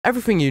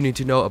Everything you need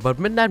to know about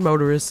Midnight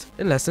Motorist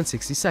in less than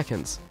 60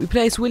 seconds. We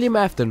play as William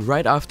Afton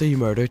right after he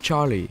murdered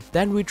Charlie.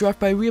 Then we drive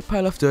by a real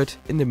pile of dirt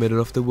in the middle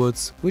of the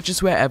woods, which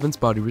is where Evan's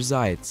body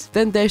resides.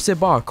 Then there's a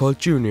bar called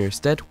Junior's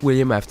that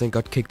William Afton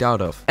got kicked out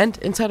of. And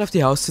inside of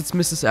the house sits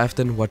Mrs.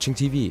 Afton watching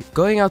TV.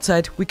 Going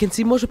outside, we can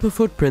see multiple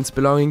footprints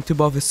belonging to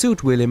both a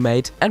suit William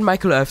made and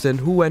Michael Afton,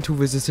 who went to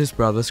visit his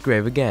brother's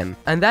grave again.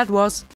 And that was